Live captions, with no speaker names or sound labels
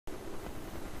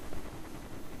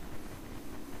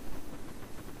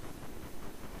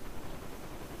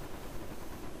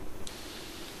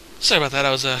Sorry about that.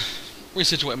 I was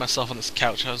resituating myself on this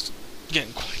couch. I was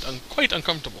getting quite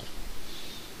uncomfortable.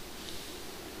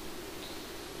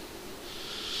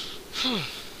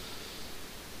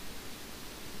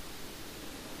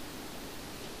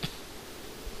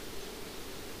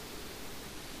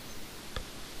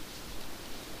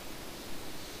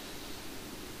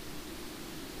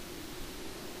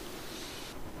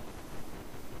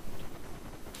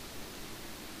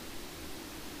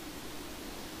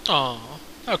 Aw,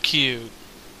 how cute.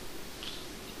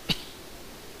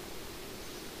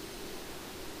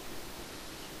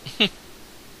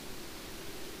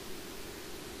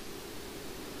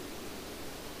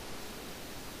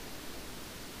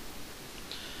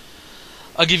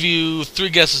 I'll give you 3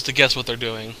 guesses to guess what they're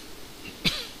doing.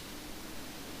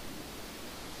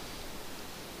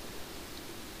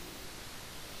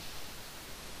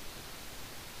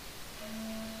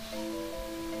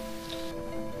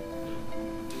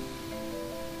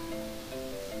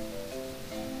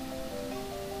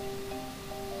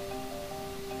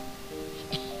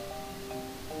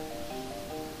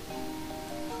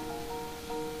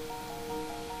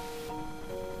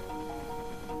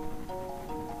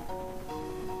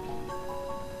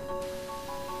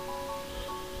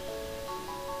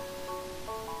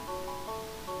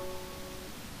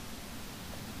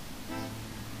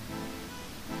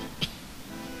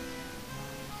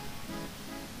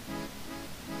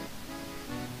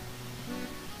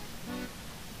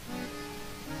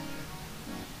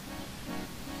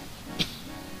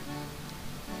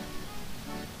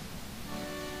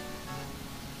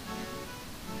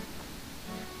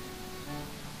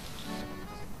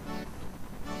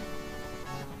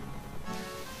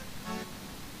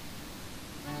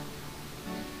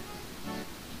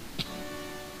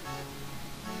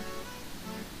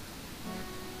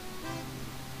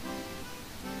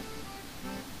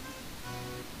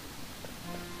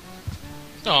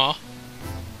 Aw.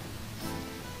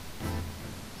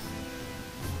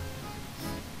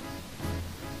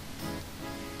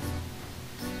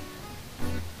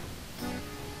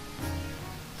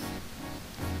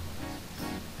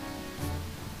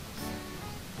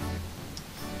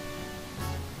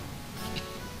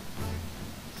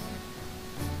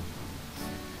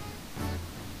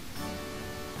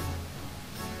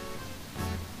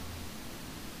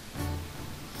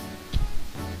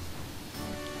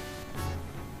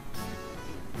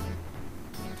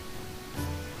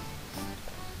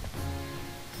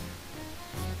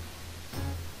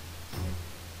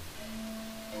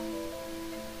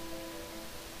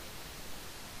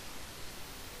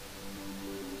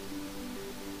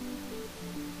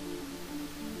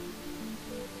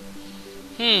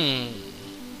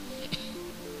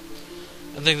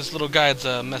 I think this little guide's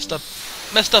messed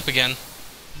up again.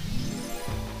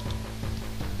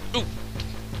 Ooh.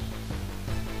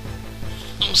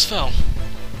 Almost fell.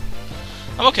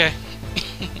 I'm okay.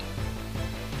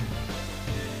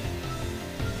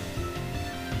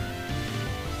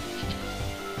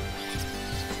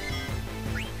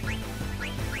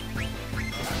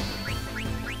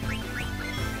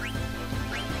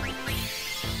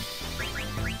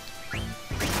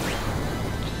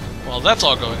 While that's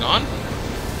all going on,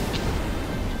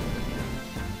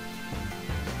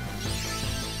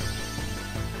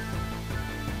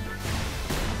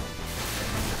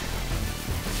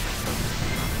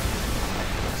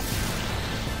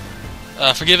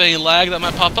 forgive any lag that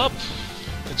might pop up.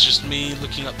 It's just me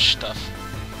looking up stuff.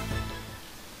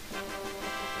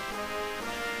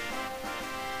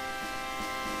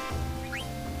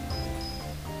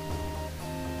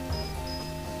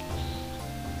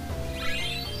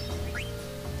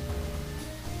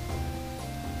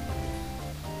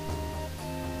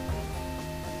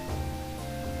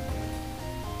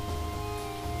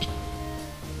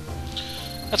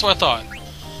 That's what I thought.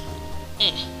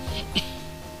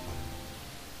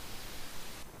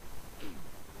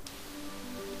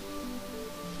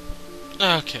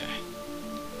 Okay.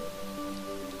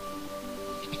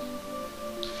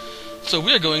 So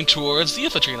we are going towards the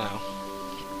Iifa tree now.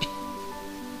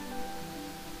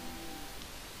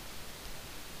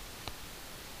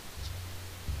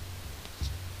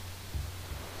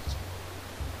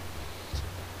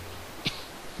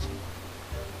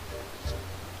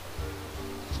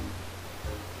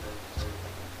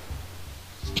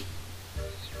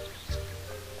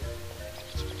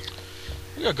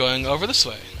 We are going over this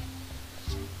way.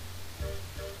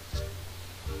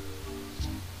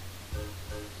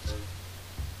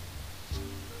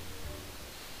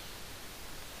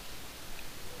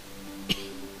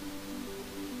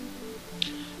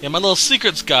 Yeah, my little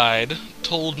secrets guide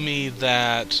told me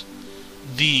that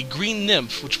the green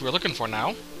nymph, which we're looking for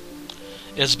now,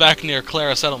 is back near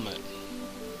Clara Settlement.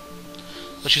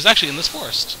 But she's actually in this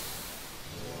forest.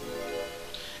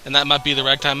 And that might be the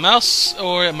Ragtime Mouse,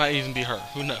 or it might even be her.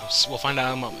 Who knows? We'll find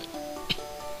out in a moment.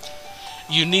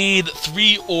 You need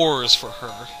 3 ores for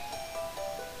her.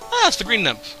 Ah, it's the green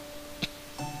nymph.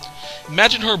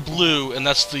 Imagine her blue, and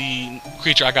that's the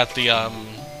creature I got the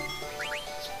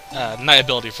night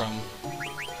ability from.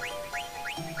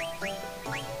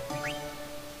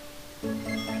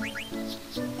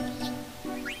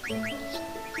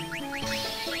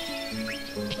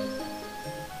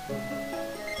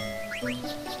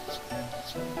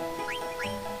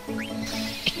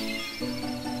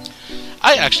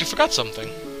 I actually forgot something.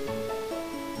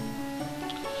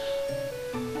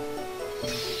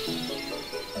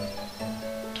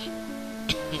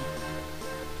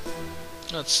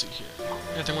 Let's see here.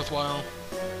 Anything worthwhile?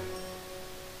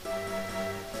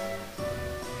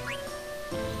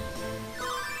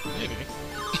 Maybe.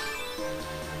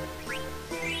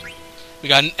 We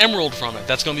got an emerald from it.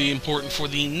 That's going to be important for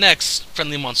the next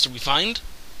friendly monster we find.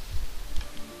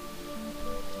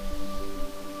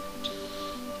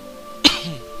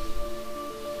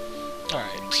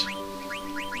 Alright.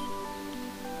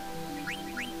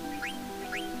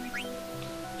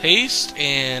 Haste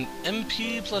and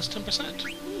MP plus 10%.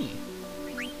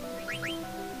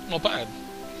 Not bad.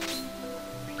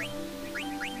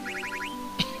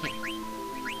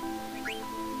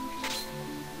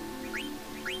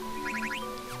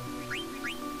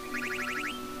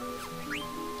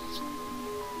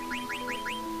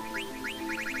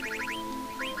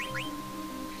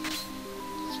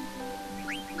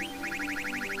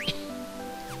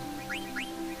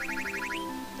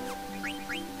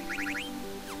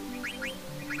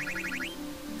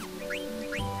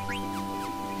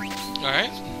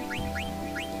 Alright.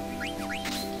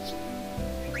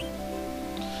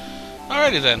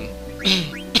 Alrighty then.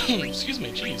 Excuse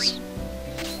me, jeez.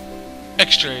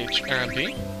 Extra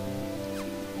RMP.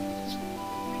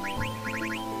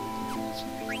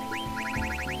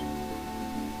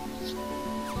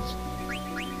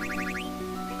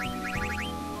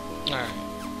 Alright.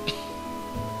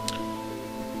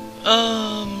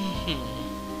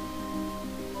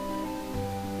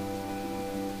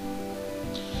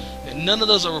 None of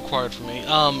those are required for me.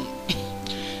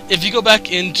 If you go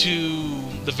back into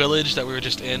the village that we were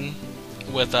just in,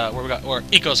 with where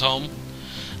Eco's home,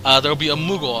 there will be a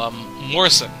Moogle,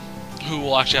 Morrison, who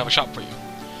will actually have a shop for you.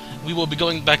 We will be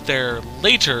going back there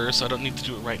later, so I don't need to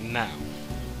do it right now.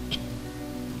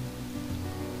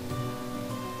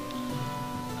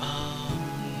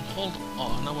 Hold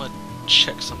on, I want to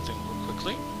check something real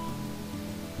quickly.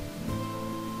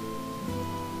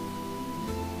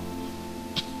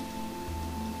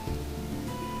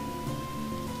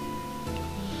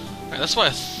 Alright, that's what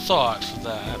I thought for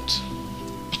that.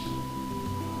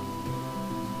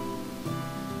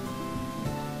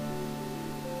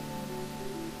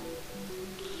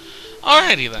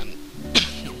 Alrighty then.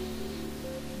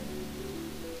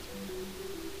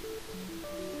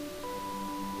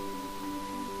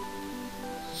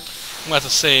 I'm gonna have to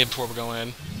save before we go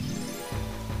in.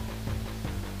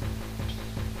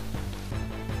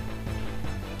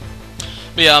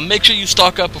 But yeah, make sure you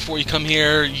stock up before you come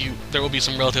here. There will be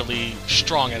some relatively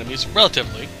strong enemies,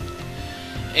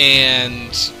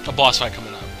 and a boss fight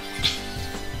coming up.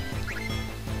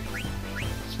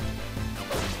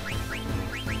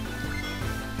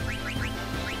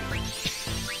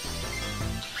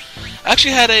 I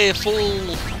actually had a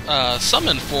full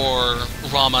summon for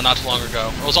Rama not too long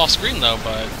ago. I was off screen though,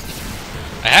 but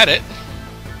I had it.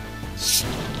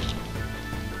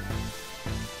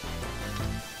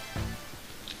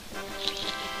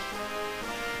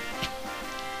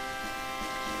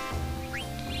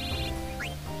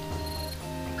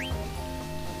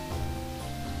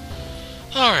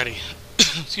 Alrighty.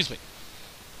 Excuse me.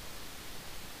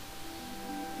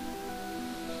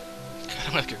 God,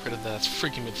 I'm gonna get rid of that. It's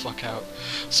freaking me the fuck out.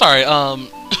 Sorry,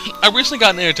 I recently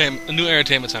got a new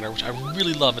entertainment center, which I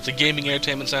really love. It's a gaming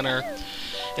entertainment center.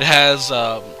 It has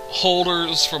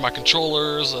holders for my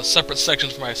controllers, separate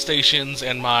sections for my stations,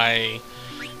 and my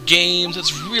games.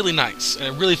 It's really nice, and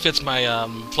it really fits my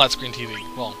flat screen TV.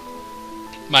 Well,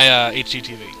 my HD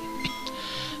TV.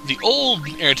 The old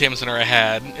entertainment center I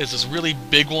had is this really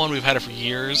big one. We've had it for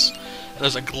years.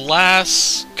 There's a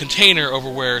glass container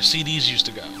over where CDs used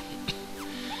to go.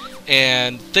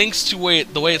 And thanks to the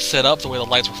way it's set up, the way the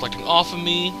light's reflecting off of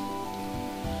me,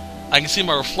 I can see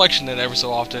my reflection in it every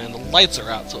so often, and the lights are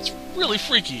out, so it's really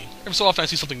freaky. Every so often I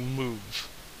see something move.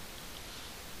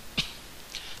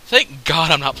 Thank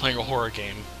God I'm not playing a horror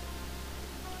game.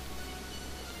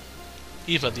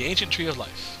 Iifa, the ancient tree of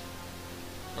life.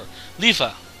 Or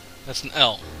Iifa. That's an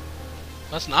L.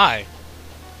 That's an I.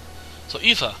 So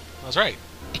Iifa. I was right.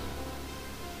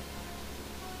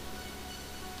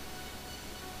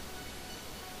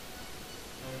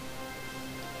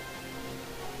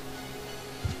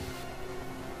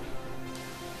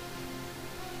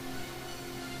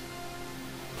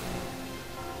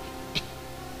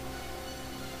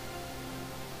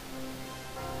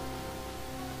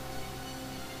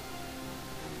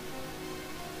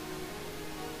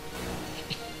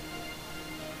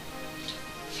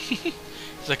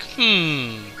 He's like,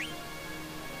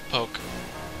 poke.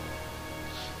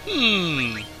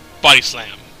 Body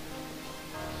slam.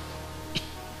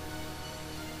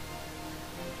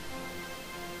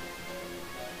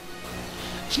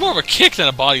 It's more of a kick than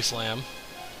a body slam.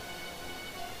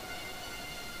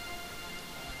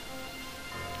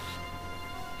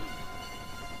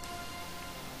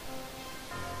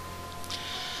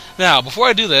 Now, before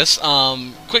I do this,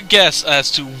 quick guess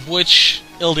as to which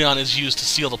Ildeon is used to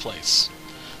seal the place.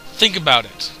 Think about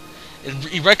it.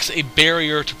 It erects a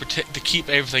barrier to protect, to keep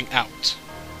everything out.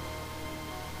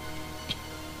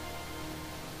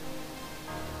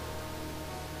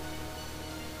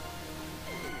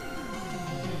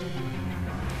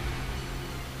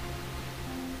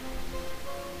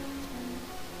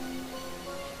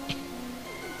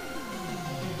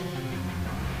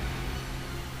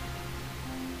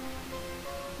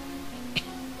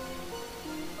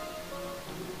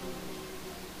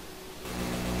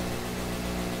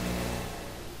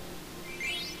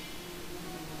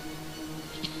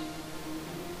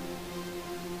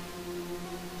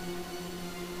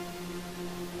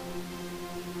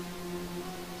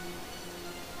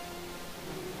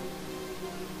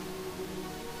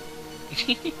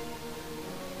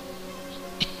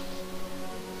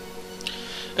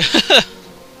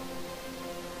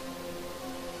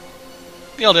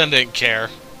 Ildeon didn't care.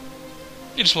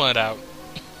 He just wanted out.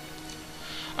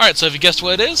 Alright, so have you guessed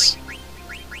what it is?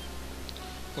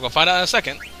 We're gonna find out in a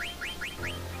second.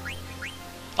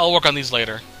 I'll work on these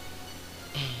later.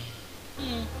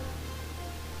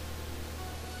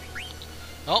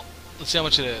 Oh, let's see how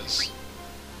much it is.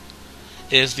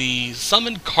 It is the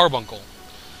Summoned Carbuncle.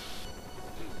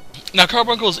 Now,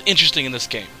 Carbuncle is interesting in this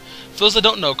game. For those that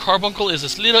don't know, Carbuncle is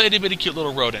this little itty-bitty cute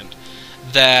little rodent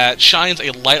that shines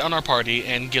a light on our party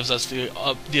and gives us the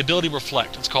ability to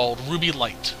reflect. It's called Ruby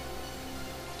Light.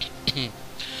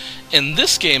 In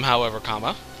this game, however,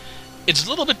 it's a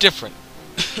little bit different.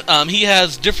 He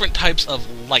has different types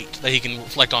of light that he can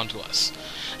reflect onto us.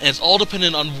 And it's all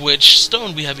dependent on which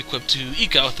stone we have equipped to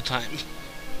Iifa at the time.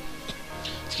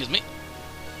 Excuse me.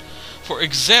 For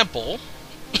example,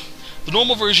 the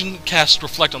normal version casts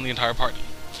Reflect on the entire party.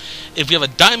 If we have a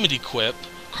diamond equip,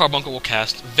 Carbuncle will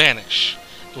cast Vanish.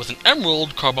 With an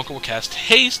emerald, Carbuncle will cast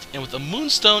Haste, and with a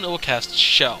moonstone, it will cast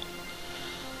Shell.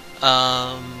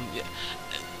 Yeah.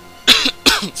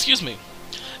 Excuse me.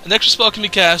 An extra spell can be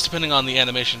cast depending on the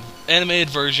animated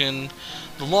version.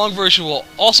 The long version will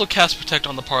also cast Protect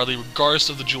on the party regardless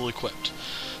of the jewel equipped.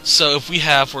 So if we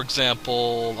have, for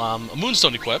example, a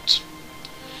moonstone equipped,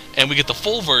 and we get the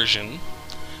full version,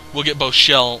 we'll get both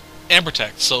Shell and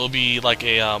Protect. So it'll be like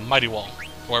a Mighty Wall,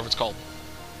 or whatever it's called.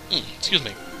 Excuse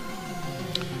me.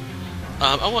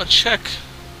 I want to check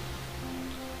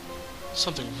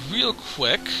something real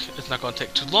quick. It's not going to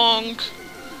take too long.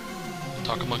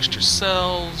 Talk amongst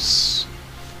yourselves.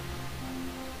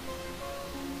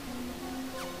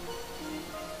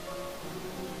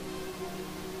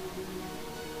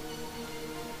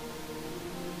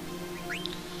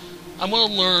 I'm going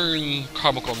to learn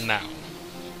Carbuncle now.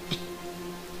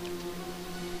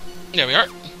 There we are.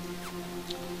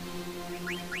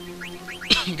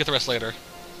 Get the rest later.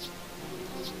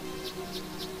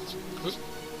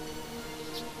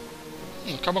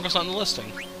 Carbuncle's not in the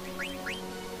listing.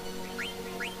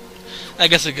 I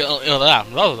guess it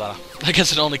I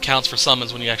guess it only counts for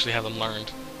summons when you actually have them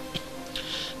learned.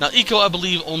 Now, Eco, I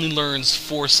believe, only learns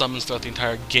 4 summons throughout the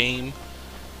entire game.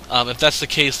 If that's the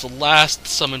case, the last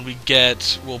summon we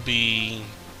get will be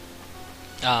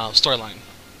Storyline.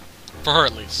 For her,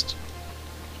 at least.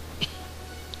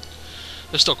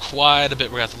 There's still quite a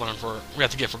bit we have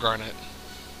to get for Garnet.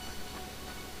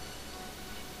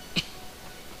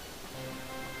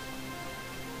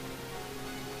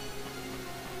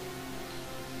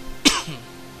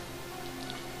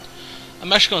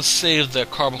 I'm actually going to save the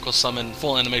Carbuncle summon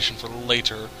full animation for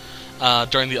later,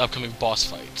 during the upcoming boss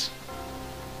fight.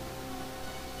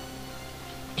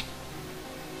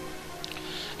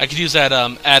 I could use that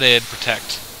added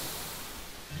Protect.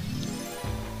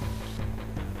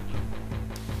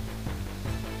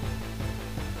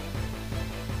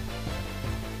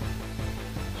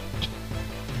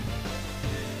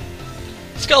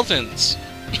 Skeletons.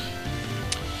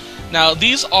 Now,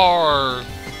 these are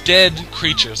dead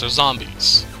creatures, they're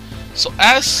zombies. So,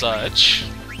 as such,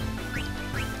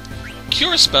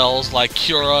 cure spells like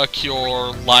Cura,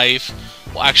 Cure, Life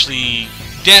will actually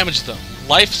damage them.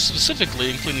 Life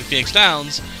specifically, including Phoenix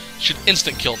Downs, should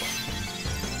instant kill them.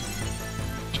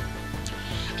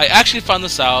 I actually found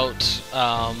this out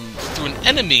through an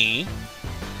enemy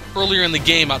earlier in the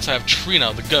game outside of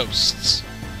Trina, the ghosts.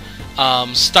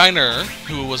 Steiner,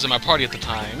 who was in my party at the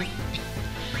time,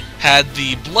 had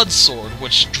the Blood Sword,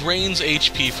 which drains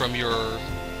HP from your...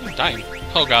 I'm dying.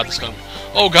 Oh god, this gun.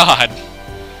 Oh god!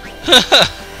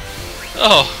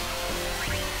 Oh.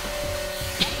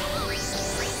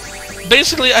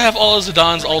 Basically, I have all of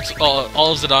Zidane all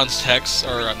of Zidane's techs,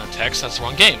 or not techs, that's the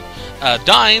wrong game.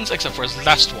 Dines, except for his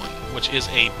last one, which is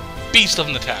a beast of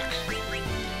an attack.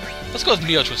 Let's go with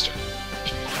Mio Twister.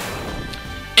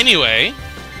 Anyway,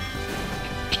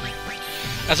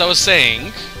 as I was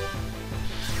saying,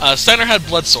 Steiner had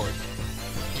Blood Sword.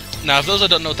 Now, if those that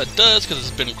don't know what that does, because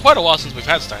it's been quite a while since we've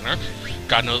had Steiner,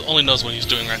 God knows, only knows what he's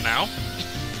doing right now.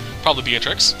 Probably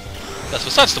Beatrix. That's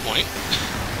besides the point.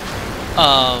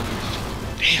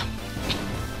 Damn.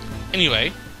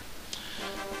 Anyway,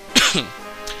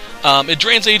 it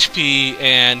drains HP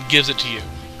and gives it to you.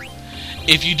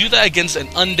 If you do that against an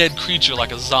undead creature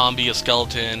like a zombie, a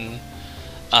skeleton,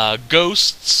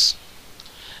 ghosts,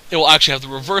 it will actually have the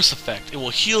reverse effect. It will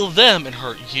heal them and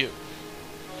hurt you.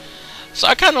 So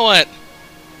I kind of went,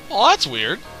 well, that's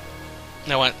weird.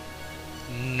 And I went,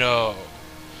 no.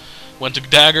 Went to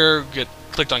Dagger,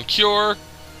 clicked on Cure,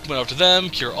 went over to them,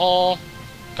 Cure All,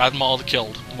 got them all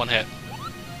killed in one hit.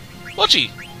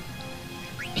 Whatchy?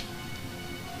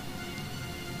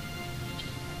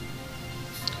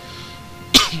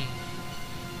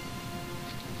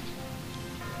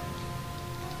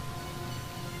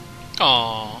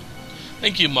 Aww.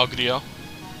 Thank you, Mogrio.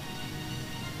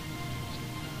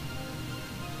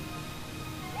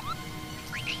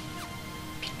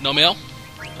 No mail?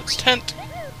 Let's tent.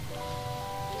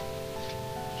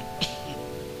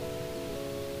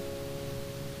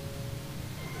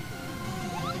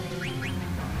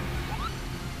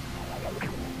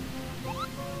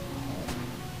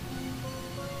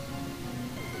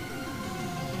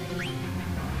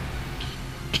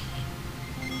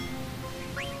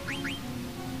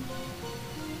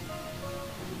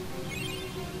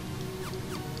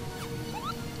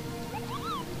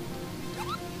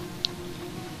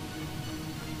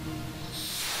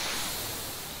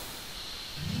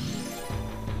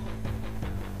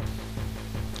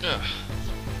 Ugh.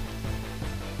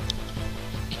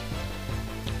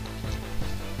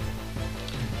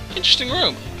 Interesting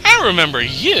room. I remember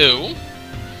you.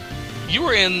 You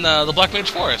were in the Black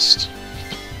Mage Forest.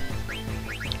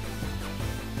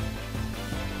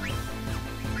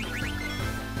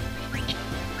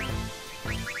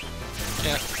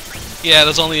 Yeah,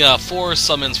 there's only 4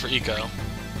 summons for Eco.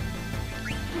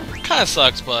 Kinda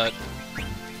sucks, but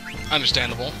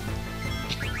understandable.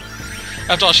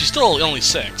 After all, she's still only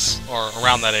 6, or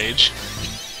around that age.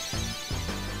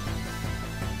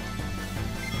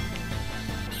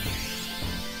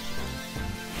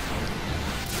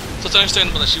 So it's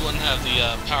understandable that she wouldn't have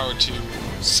the power to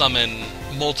summon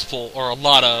multiple, or a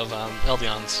lot of,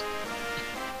 Eldions.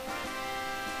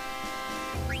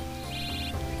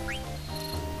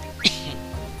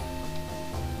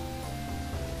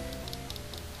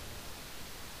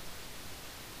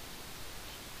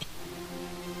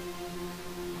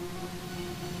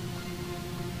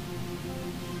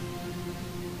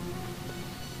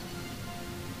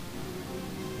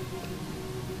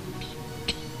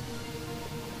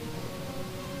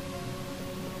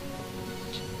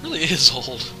 Really is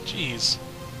old. Jeez.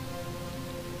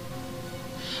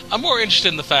 I'm more interested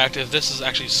in the fact if this is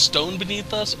actually stone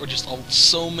beneath us or just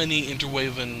so many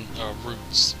interwoven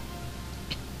roots.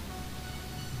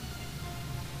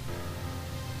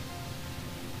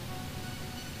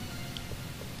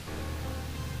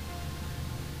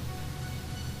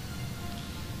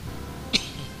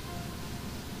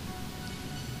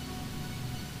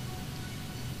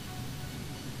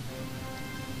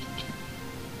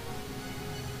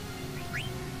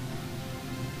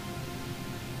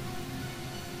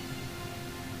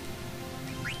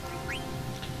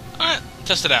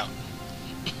 Test it out.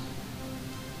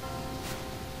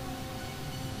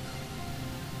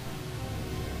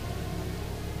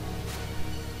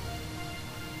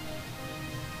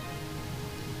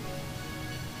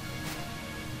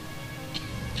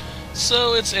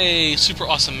 So it's a super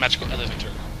awesome magical elevator.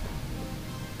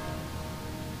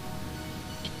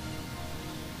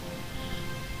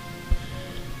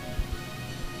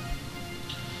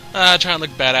 Trying to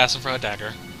look badass in front of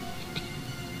Dagger.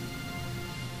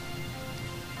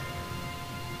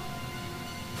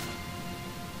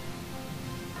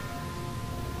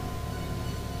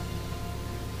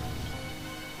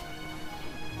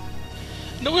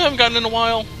 No, we haven't gotten in a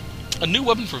while. A new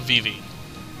weapon for Vivi.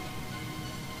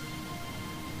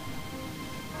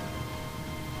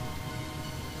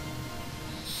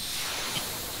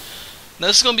 Now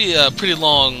this is going to be a pretty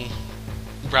long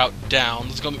route down.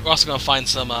 We're also going to find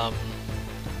some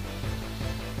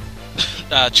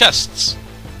chests.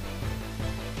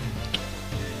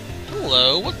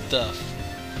 Hello, what the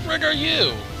frig are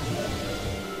you?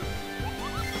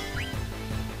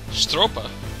 Stropa.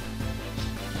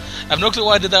 I have no clue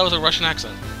why I did that with a Russian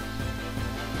accent.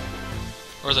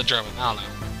 Or is it German? I don't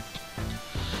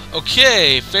know.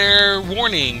 Okay, fair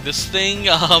warning. This thing,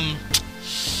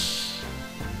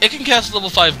 it can cast level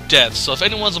 5 death, so if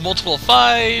anyone's a multiple of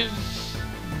 5,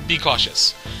 be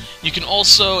cautious. You can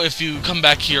also, if you come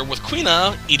back here with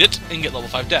Quina, eat it and get level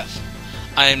 5 death.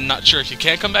 I'm not sure if you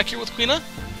can come back here with Quina,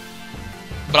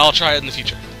 but I'll try it in the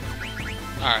future.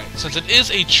 Alright, since it is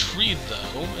a tree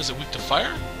though, is it weak to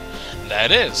fire?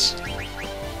 That is.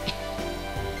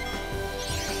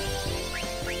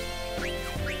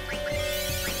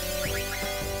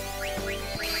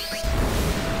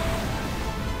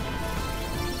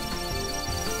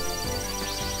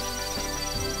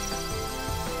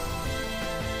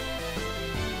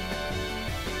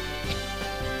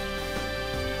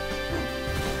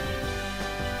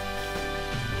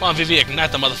 Come on, Vivi,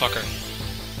 ignite the motherfucker.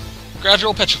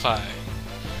 Gradual Petrify.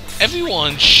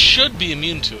 Everyone should be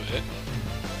immune to it.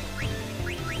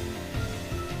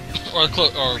 Or,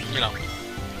 you know,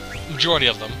 majority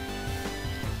of them.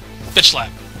 Bitch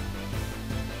slap.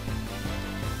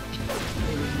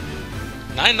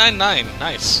 999,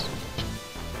 nice.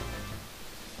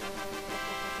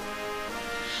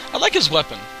 I like his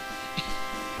weapon.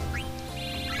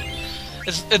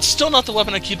 It's still not the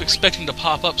weapon I keep expecting to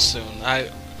pop up soon. I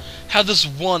have this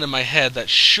one in my head that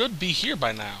should be here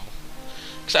by now.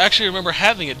 Because I actually remember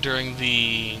having it during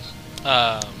the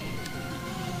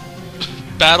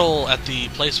battle at the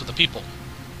place with the people.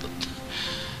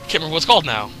 Can't remember what it's called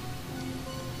now.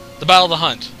 The Battle of the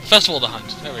Hunt. Festival of the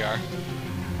Hunt. There we are.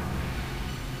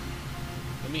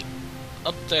 Let me...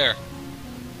 up there.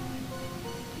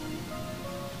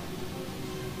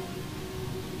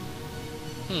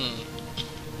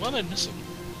 What am I missing?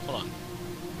 Hold on.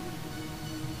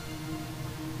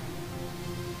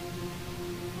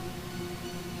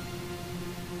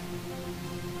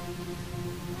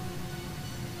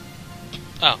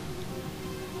 Oh.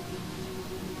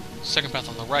 Second path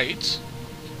on the right.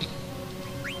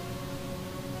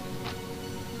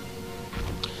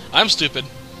 I'm stupid.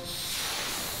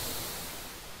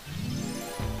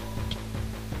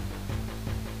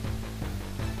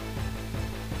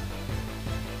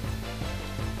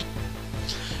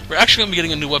 We're actually going to be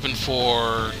getting a new weapon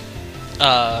for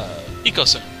Eco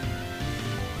soon.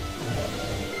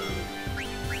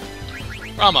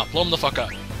 Rama, blow him the fuck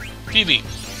up. Vivi,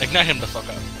 ignite him the fuck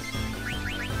up.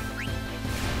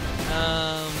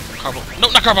 Carbuncle. No,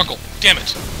 not Carbuncle! Damn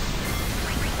it!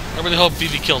 I really hope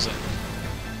Vivi kills it.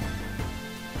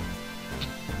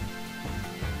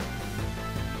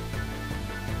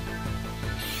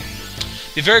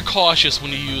 Be very cautious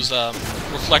when you use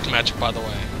Reflect Magic, by the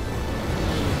way.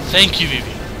 Thank you,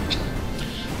 Vivi.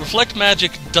 Reflect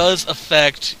Magic does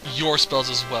affect your spells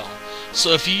as well.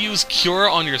 So if you use Cure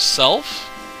on yourself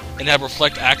and have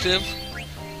Reflect active,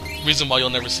 reason why you'll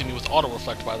never see me with Auto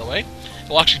Reflect, by the way, it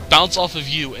will actually bounce off of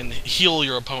you and heal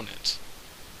your opponent.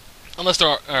 Unless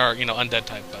there are you know, undead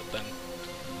type, but then,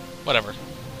 whatever.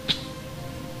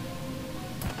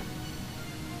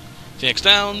 Phoenix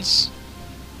Downs.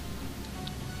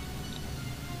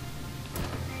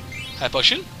 High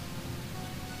Potion.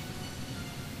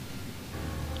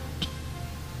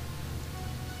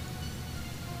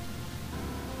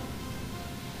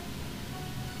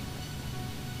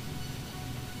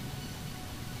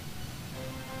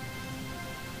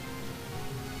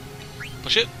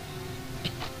 Push it.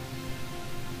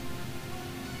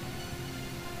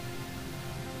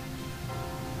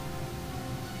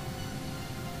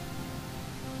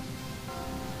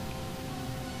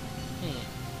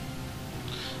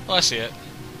 Oh, I see it.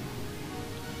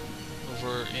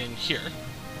 Over in here.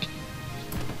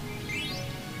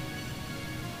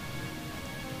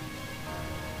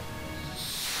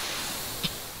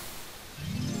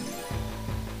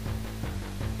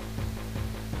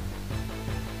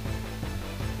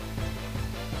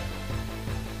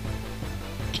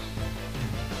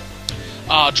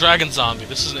 Ah, Dragon Zombie.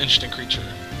 This is an interesting creature.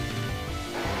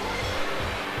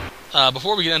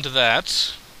 Before we get into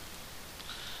that,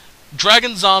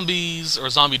 dragon zombies, or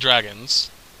zombie dragons,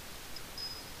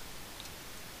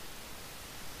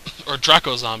 or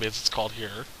Draco zombie as it's called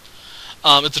here.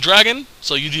 It's a dragon,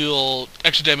 so you deal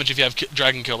extra damage if you have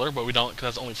Dragon Killer, but we don't,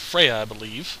 because that's only Freya, I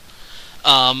believe.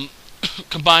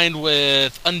 Combined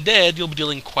with undead, you'll be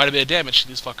dealing quite a bit of damage to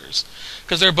these fuckers,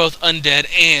 because they're both undead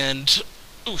and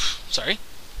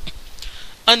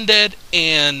undead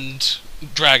and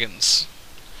dragons.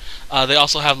 They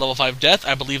also have level 5 death.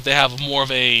 I believe they have more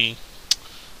of a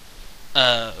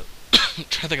I'm trying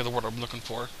to think of the word I'm looking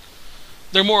for.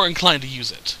 They're more inclined to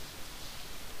use it.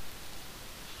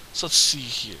 So let's see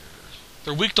here.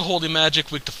 They're weak to holy magic,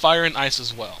 weak to fire and ice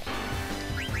as well.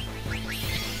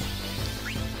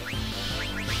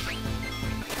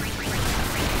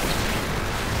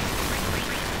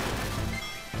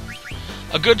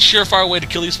 A good surefire way to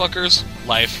kill these fuckers: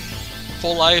 life.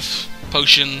 Full life,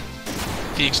 potion,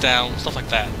 Feeks down, stuff like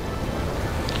that.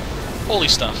 Holy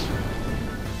stuff.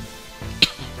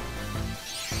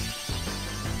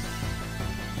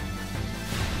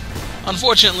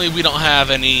 Unfortunately, we don't have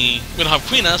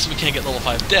Quina, so we can't get level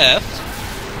 5 death.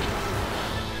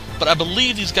 But I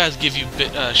believe these guys give you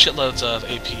shitloads of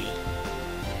AP.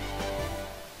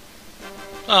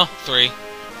 Oh, 3.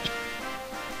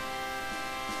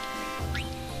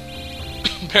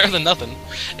 Better than nothing.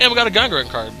 And we got a Gangren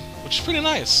card, which is pretty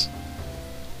nice.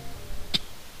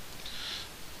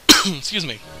 Excuse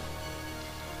me.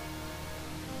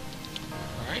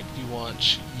 Alright, we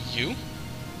want you.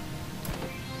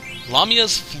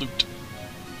 Lamia's Flute.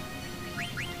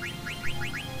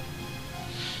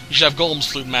 You should have Golem's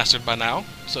Flute mastered by now.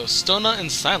 So, Stona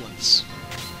and Silence.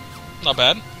 Not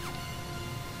bad.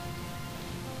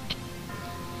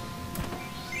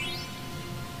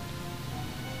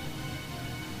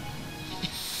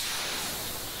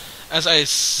 As I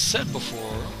said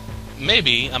before,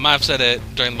 maybe, I might have said it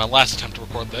during my last attempt to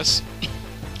record this,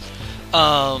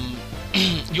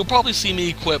 you'll probably see me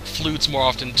equip flutes more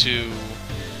often to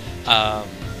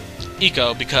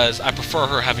Eco, because I prefer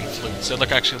her having flutes. They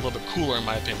look actually a little bit cooler in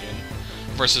my opinion,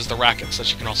 versus the rackets that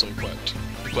she can also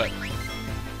equip.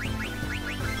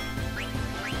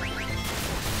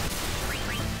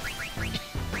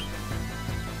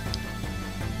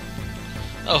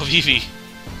 Oh, Vivi.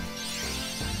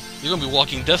 You're gonna be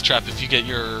walking death trap if you get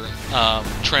your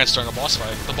trance during a boss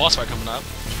fight. The boss fight coming up.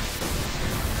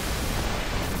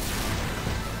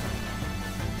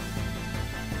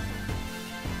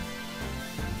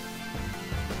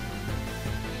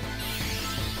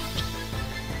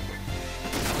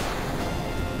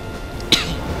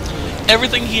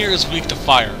 Everything here is weak to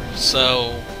fire,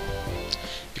 so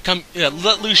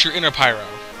let loose your inner pyro.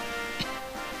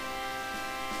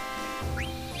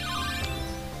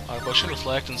 Potion,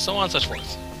 reflect, and so on and such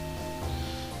forth.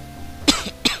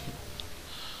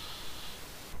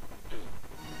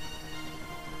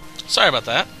 Sorry about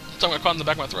that. Something got caught in the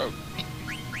back of my throat.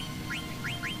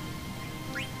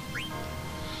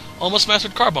 Almost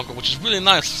mastered Carbuncle, which is really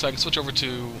nice, so I can switch over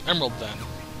to Emerald then.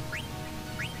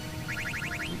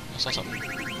 I saw something.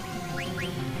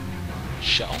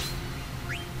 Shell.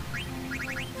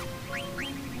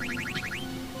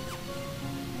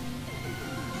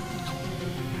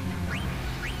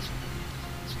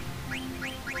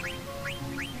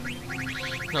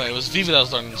 No, it was Viva that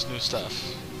was learning this new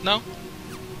stuff. No?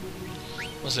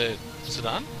 Was it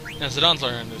Zidane? Yeah, Zidane's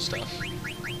learning new stuff.